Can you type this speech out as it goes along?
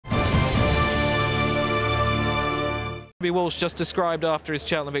Walsh just described after his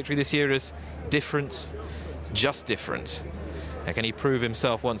Cheltenham victory this year as different, just different. Now, can he prove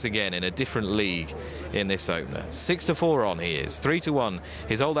himself once again in a different league in this opener? 6-4 on he is, 3-1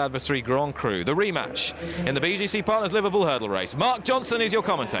 his old adversary Grand Cru. The rematch in the BGC Partners Liverpool hurdle race. Mark Johnson is your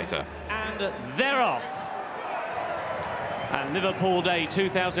commentator. And they're off. And Liverpool Day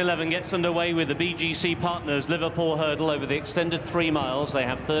 2011 gets underway with the BGC Partners Liverpool hurdle over the extended 3 miles. They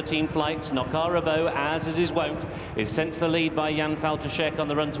have 13 flights. Nokarabo, as is his wont, is sent to the lead by Jan Faltuszek on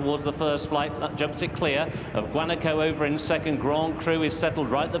the run towards the first flight. Jumps it clear of Guanaco over in second. Grand Cru is settled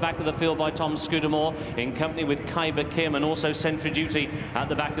right at the back of the field by Tom Scudamore in company with Khyber Kim and also Sentry Duty at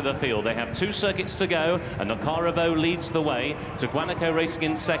the back of the field. They have 2 circuits to go, and Nokarabo leads the way to Guanaco racing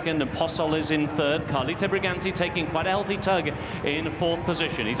in second, and Possol is in third. Carlito Briganti taking quite a healthy tug in 4th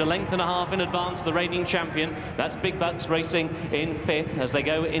position. He's a length and a half in advance of the reigning champion. That's Big Bucks racing in 5th as they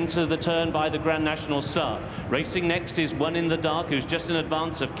go into the turn by the Grand National start. Racing next is One in the Dark, who's just in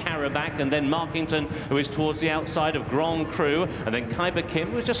advance of Karabakh, and then Markington, who is towards the outside of Grand Cru, and then Khyber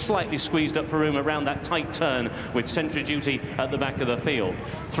Kim, who's just slightly squeezed up for room around that tight turn with Sentry Duty at the back of the field.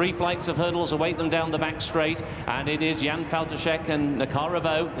 3 flights of hurdles await them down the back straight, and it is Jan Faltuszek and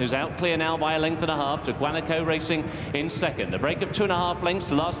Nokarabo, who's out clear now by a length and a half, to Guanaco racing in second. A break of 2.5 lengths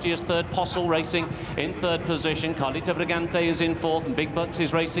to last year's third. Possol racing in 3rd position. Carlito Brigante is in 4th, and Big Bucks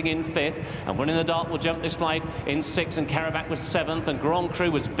is racing in 5th. And One in the Dark will jump this flight in 6th, and Karabakh was 7th, and Grand Cru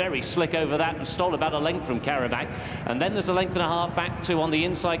was very slick over that and stole about a length from Karabakh. And then there's a length and a half back to, on the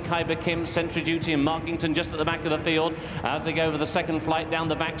inside, Khyber Kim, Sentry Duty and Markington just at the back of the field as they go over the second flight down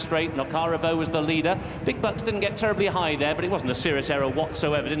the back straight. Nokarabo was the leader. Big Bucks didn't get terribly high there, but it wasn't a serious error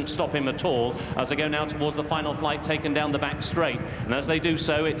whatsoever. Didn't stop him at all as they go now towards the final flight taken down the back straight. And as they do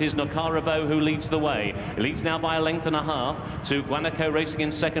so, it is Nokarabo who leads the way. He leads now by a length and a half to Guanaco racing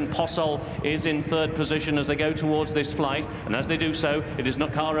in second. Possol is in 3rd position as they go towards this flight. And as they do so, it is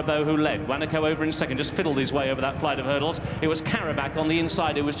Nokarabo who led. Guanaco over in second, just fiddled his way over that flight of hurdles. It was Karabakh on the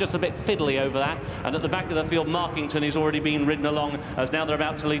inside who was just a bit fiddly over that. And at the back of the field, Markington is already being ridden along as now they're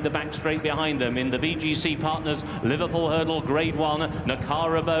about to lead the back straight behind them in the BGC Partners Liverpool hurdle Grade 1.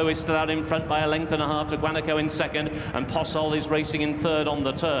 Nokarabo is still out in front by a length and a half to Guanaco in second, and Possol is racing in 3rd on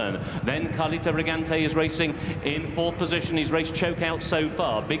the turn. Then Carlito Brigante is racing in 4th position. He's raced choke out so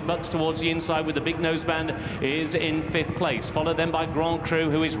far. Big Bucks towards the inside with the big noseband is in 5th place, followed then by Grand Cru,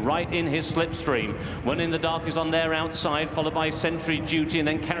 who is right in his slipstream. One in the Dark is on their outside, followed by Sentry Duty, and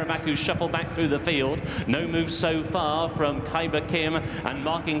then Karabakh, who shuffled back through the field. No moves so far from Khyber Kim, and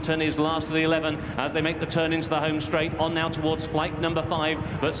Markington is last of the 11 as they make the turn into the home straight, on now towards flight number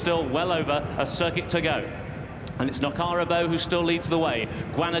 5, but still well over a circuit to go. And it's Nokarabo who still leads the way.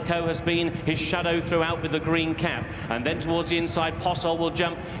 Guanaco has been his shadow throughout with the green cap. And then towards the inside, Possol will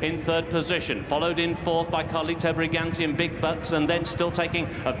jump in 3rd position, followed in 4th by Carlito Briganti and Big Bucks, and then still taking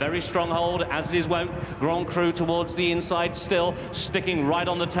a very strong hold, as is wont, Grand Cru towards the inside, still sticking right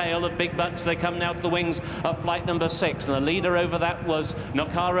on the tail of Big Bucks. They come now to the wings of flight number 6, and the leader over that was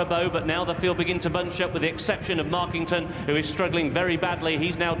Nokarabo, but now the field begin to bunch up with the exception of Markington, who is struggling very badly.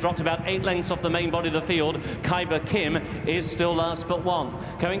 He's now dropped about 8 lengths off the main body of the field. Khyber Kim is still last but 1.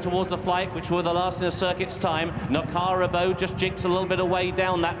 Coming towards the flight, which were the last in a circuit's time, Nokarabo just jigs a little bit away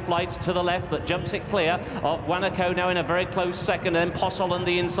down that flight to the left, but jumps it clear of Guanaco now in a very close second, and then Possol on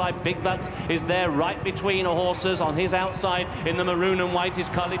the inside. Big Bucks is there right between horses. On his outside in the maroon and white is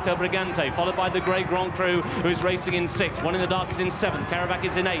Carlito Brigante, followed by the grey Grand Cru, who is racing in 6th. One in the Dark is in 7th. Karabakh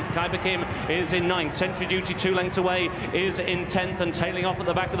is in 8th. Khyber Kim is in 9th. Sentry Duty 2 lengths away is in 10th, and tailing off at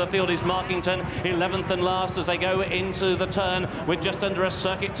the back of the field is Markington, 11th and last as they go into the turn with just under a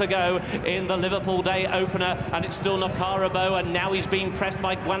circuit to go in the Liverpool Day opener. And it's still Nokarabo, and now he's being pressed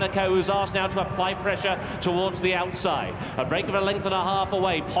by Guanaco, who's asked now to apply pressure towards the outside. A break of a length and a half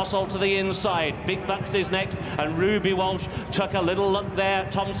away. Possol to the inside. Big Bucks is next, and Ruby Walsh took a little look there.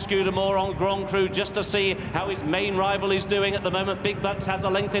 Tom Scudamore on Grand Cru just to see how his main rival is doing at the moment. Big Bucks has a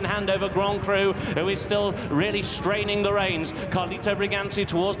length in hand over Grand Cru, who is still really straining the reins. Carlito Briganti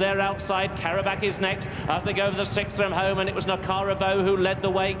towards their outside. Karabakh is next as they go over the 6th from home, and it was Nokarabo who led the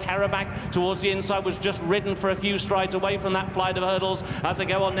way. Karabakh towards the inside was just ridden for a few strides away from that flight of hurdles as they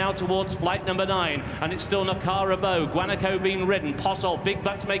go on now towards flight number 9, and it's still Nokarabo. Guanaco being ridden. Possol, Big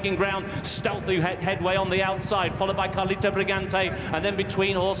Bucks making ground, stealthy headway on the outside, followed by Carlito Brigante, and then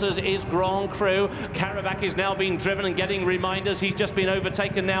between horses is Grand Cru. Karabakh is now being driven and getting reminders. He's just been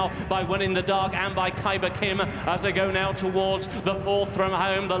overtaken now by One in the Dark and by Khyber Kim as they go now towards the 4th from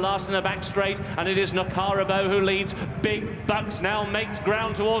home, the last in the back straight, and it is Nokarabo Carabow, who leads. Big Bucks now makes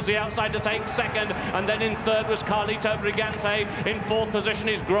ground towards the outside to take second, and then in third was Carlito Brigante. In fourth position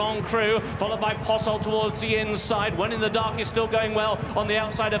is Grand Cru, followed by Possol towards the inside. When in the Dark is still going well on the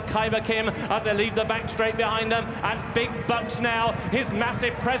outside of Khyber Kim as they leave the back straight behind them. And Big Bucks now, his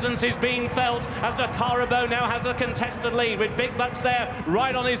massive presence is being felt as the Carabow now has a contested lead with Big Bucks there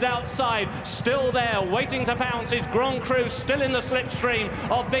right on his outside. Still there, waiting to pounce is Grand Cru, still in the slipstream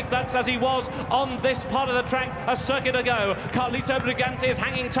of Big Bucks as he was on this part of the track a circuit ago. Carlito Brigante is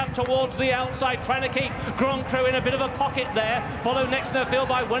hanging tough towards the outside, trying to keep Grand Cru in a bit of a pocket there. Followed next to the field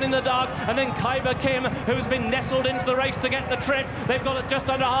by When in the Dark, and then Khyber Kim, who's been nestled into the race to get the trip. They've got just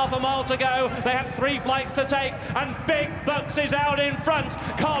under half a mile to go. They have 3 flights to take, and Big Bucks is out in front.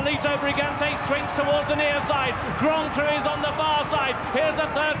 Carlito Brigante swings towards the near side. Grand Cru is on the far side. Here's the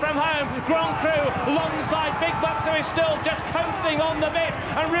third from home. Grand Cru long side. Big Bucks, who is still just coasting on the bit,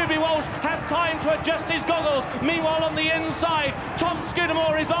 and Ruby Walsh has time to adjust his goggles. Meanwhile, on the inside, Tom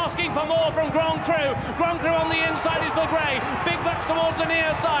Scudamore is asking for more from Grand Cru. Grand Cru on the inside is the grey. Big Bucks towards the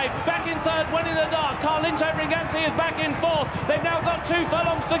near side. Back in third, When in the Dark. Carlito Brigante is back in fourth. They've now got 2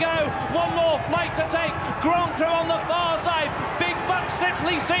 furlongs to go. 1 more flight to take. Grand Cru on the far side. Big Bucks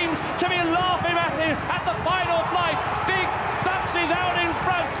simply seems to be laughing at him at the final flight. Big Bucks is out in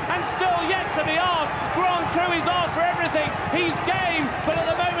front and still yet to be asked. Grand Cru is asked for everything. He's game, but at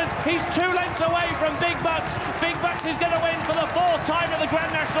the moment he's 2 lengths away from Big Bucks. Big Bucks is going to win for the 4th time at the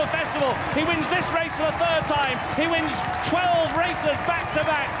Grand National Festival. He wins this race for the 3rd time. He wins 12 races back to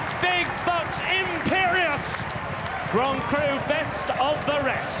back. Big Bucks imperious. Grand Cru best of the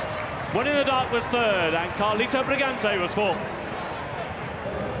rest. When in the Dark was 3rd and Carlito Brigante was 4th.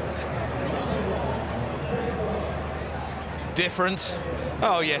 Different?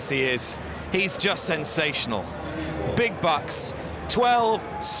 Oh yes, he is. He's just sensational. Big Bucks, 12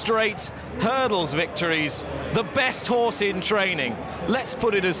 straight hurdles victories, the best horse in training. Let's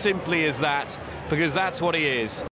put it as simply as that, because that's what he is.